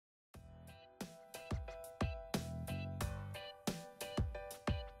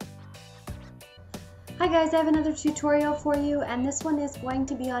Hi guys, I have another tutorial for you, and this one is going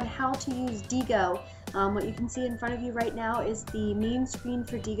to be on how to use Diigo. What you can see in front of you right now is the main screen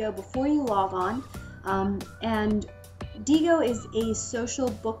for Diigo before you log on. And Diigo is a social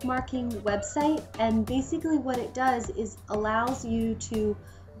bookmarking website, and basically what it does is allows you to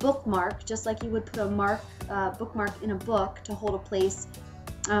bookmark, just like you would put a bookmark in a book to hold a place,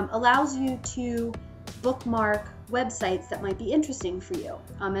 allows you to bookmark websites that might be interesting for you.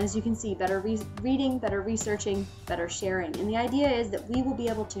 As you can see, better reading, better researching, better sharing. And the idea is that we will be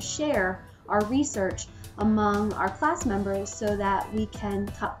able to share our research among our class members so that we can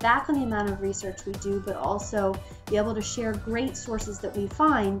cut back on the amount of research we do, but also be able to share great sources that we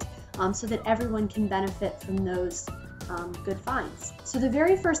find so that everyone can benefit from those good finds. So the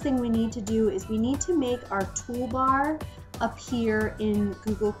very first thing we need to do is we need to make our toolbar appear in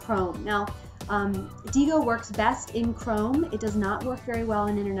Google Chrome. Now, Diigo works best in Chrome. It does not work very well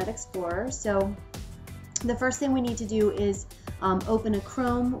in Internet Explorer. So the first thing we need to do is open a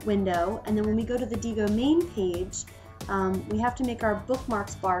Chrome window, and then when we go to the Diigo main page, we have to make our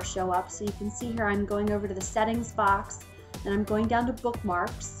bookmarks bar show up. So you can see here I'm going over to the settings box, and I'm going down to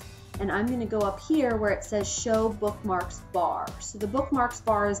bookmarks, and I'm going to go up here where it says show bookmarks bar. So the bookmarks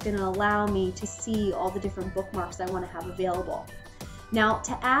bar is going to allow me to see all the different bookmarks I want to have available. Now,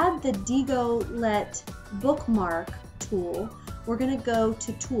 to add the Diigo Let bookmark tool, we're going to go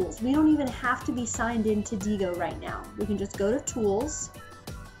to Tools. We don't even have to be signed into Diigo right now. We can just go to Tools,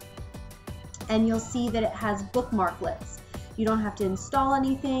 and you'll see that it has bookmarklets. You don't have to install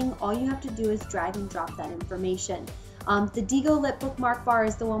anything. All you have to do is drag and drop that information. The Diigo Let bookmark bar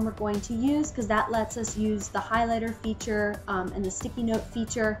is the one we're going to use because that lets us use the highlighter feature and the sticky note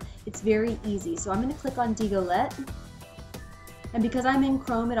feature. It's very easy. So I'm going to click on Diigo Let. And because I'm in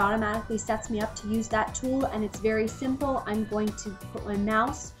Chrome, it automatically sets me up to use that tool, and it's very simple. I'm going to put my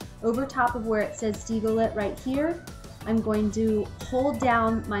mouse over top of where it says Diigo Let right here. I'm going to hold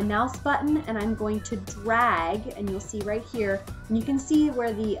down my mouse button, and I'm going to drag, and you'll see right here, and you can see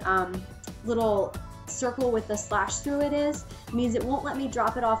where the little circle with the slash through it is. It means it won't let me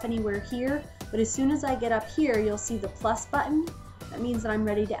drop it off anywhere here, but as soon as I get up here, you'll see the plus button. That means that I'm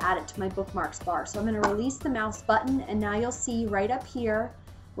ready to add it to my bookmarks bar. So I'm going to release the mouse button, and now you'll see right up here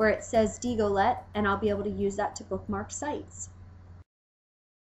where it says Diigo Let, and I'll be able to use that to bookmark sites.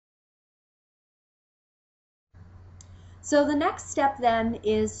 So the next step then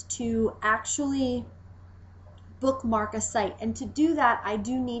is to actually bookmark a site, and to do that I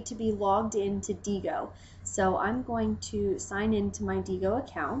do need to be logged into Diigo. So I'm going to sign into my Diigo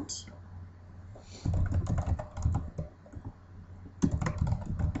account.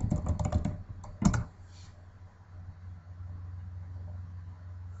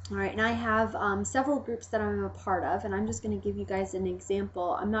 All right, and I have several groups that I'm a part of, and I'm just going to give you guys an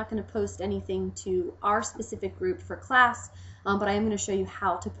example. I'm not going to post anything to our specific group for class, but I am going to show you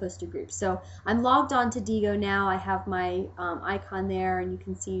how to post a group. So I'm logged on to Diigo now. I have my icon there, and you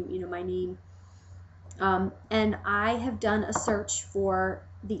can see, my name. And I have done a search for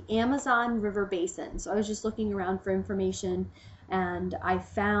the Amazon River Basin. So I was just looking around for information, and I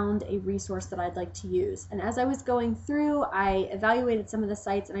found a resource that I'd like to use. And as I was going through, I evaluated some of the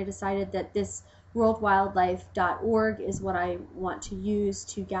sites, and I decided that this worldwildlife.org is what I want to use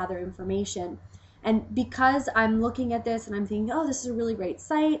to gather information. And because I'm looking at this and I'm thinking, oh, this is a really great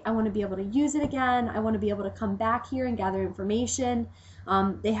site, I want to be able to use it again, I want to be able to come back here and gather information.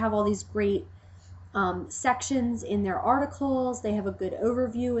 They have all these great sections in their articles. They have a good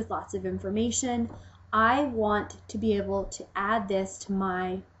overview with lots of information. I want to be able to add this to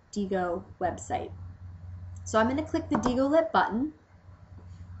my Diigo website. So I'm going to click the Diigo Let button,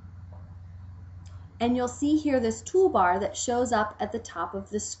 and you'll see here this toolbar that shows up at the top of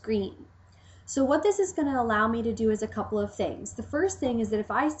the screen. So what this is going to allow me to do is a couple of things. The first thing is that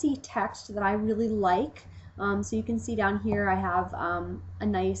if I see text that I really like, so you can see down here I have a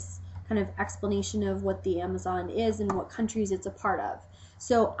nice kind of explanation of what the Amazon is and what countries it's a part of.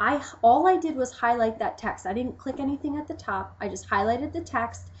 So all I did was highlight that text. I didn't click anything at the top. I just highlighted the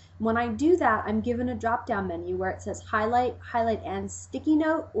text. When I do that, I'm given a drop-down menu where it says highlight, highlight and sticky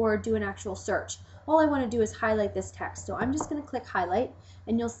note, or do an actual search. All I want to do is highlight this text. So I'm just going to click highlight,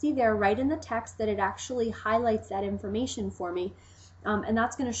 and you'll see there right in the text that it actually highlights that information for me. And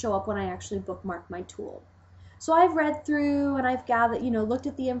that's going to show up when I actually bookmark my tool. So I've read through, and I've gathered, looked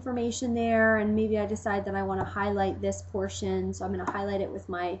at the information there, and maybe I decide that I want to highlight this portion. So I'm going to highlight it with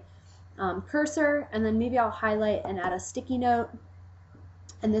my cursor, and then maybe I'll highlight and add a sticky note.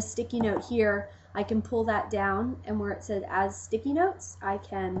 And this sticky note here, I can pull that down, and where it says as sticky notes, I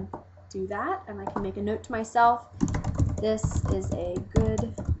can do that, and I can make a note to myself. This is a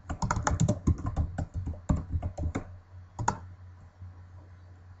good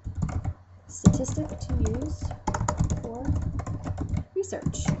statistic to use for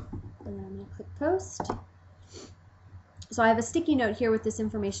research. And then I'm going to click post. So I have a sticky note here with this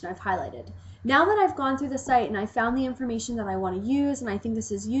information I've highlighted. Now that I've gone through the site and I found the information that I want to use and I think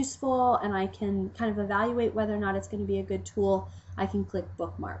this is useful and I can kind of evaluate whether or not it's going to be a good tool, I can click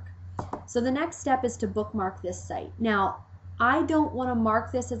bookmark. So the next step is to bookmark this site. Now, I don't want to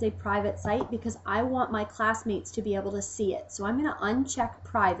mark this as a private site because I want my classmates to be able to see it. So I'm going to uncheck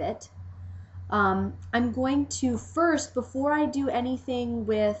private. I'm going to first, before I do anything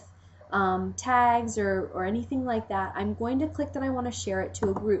with tags or anything like that, I'm going to click that I want to share it to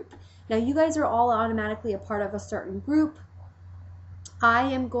a group. Now you guys are all automatically a part of a certain group. I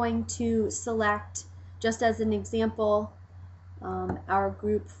am going to select, just as an example, our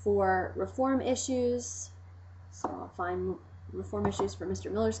group for reform issues. So I'll find reform issues for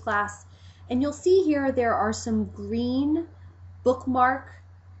Mr. Miller's class. And you'll see here there are some green bookmark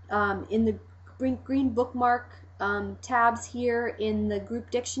in the green bookmark tabs here in the group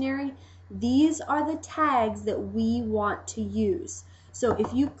dictionary. These are the tags that we want to use. So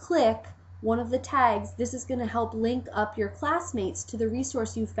if you click one of the tags, this is going to help link up your classmates to the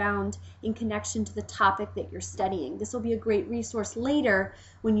resource you found in connection to the topic that you're studying. This will be a great resource later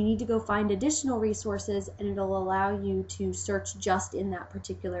when you need to go find additional resources, and it'll allow you to search just in that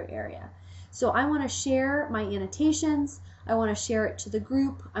particular area. So I want to share my annotations. I want to share it to the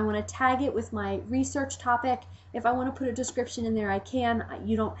group. I want to tag it with my research topic. If I want to put a description in there, I can.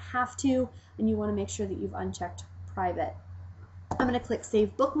 You don't have to, and you want to make sure that you've unchecked private. I'm going to click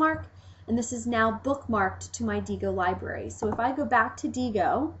Save Bookmark, and this is now bookmarked to my Diigo library. So if I go back to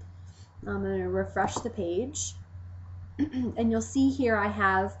Diigo, I'm going to refresh the page, and you'll see here I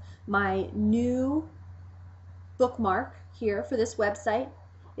have my new bookmark here for this website.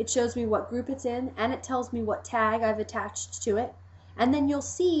 It shows me what group it's in, and it tells me what tag I've attached to it. And then you'll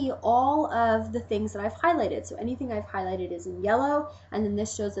see all of the things that I've highlighted. So anything I've highlighted is in yellow, and then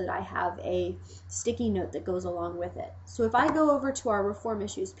this shows that I have a sticky note that goes along with it. So if I go over to our Reform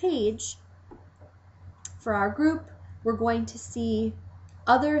Issues page, for our group, we're going to see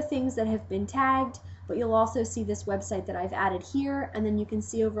other things that have been tagged, but you'll also see this website that I've added here, and then you can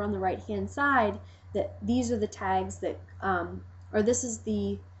see over on the right-hand side that these are the tags that, or this is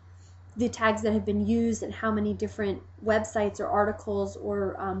the tags that have been used and how many different websites or articles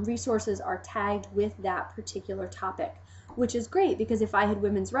or resources are tagged with that particular topic, which is great because if I had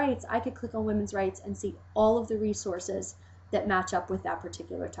women's rights, I could click on women's rights and see all of the resources that match up with that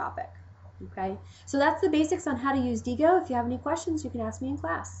particular topic. Okay, so that's the basics on how to use Diigo. If you have any questions, you can ask me in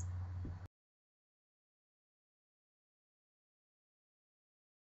class.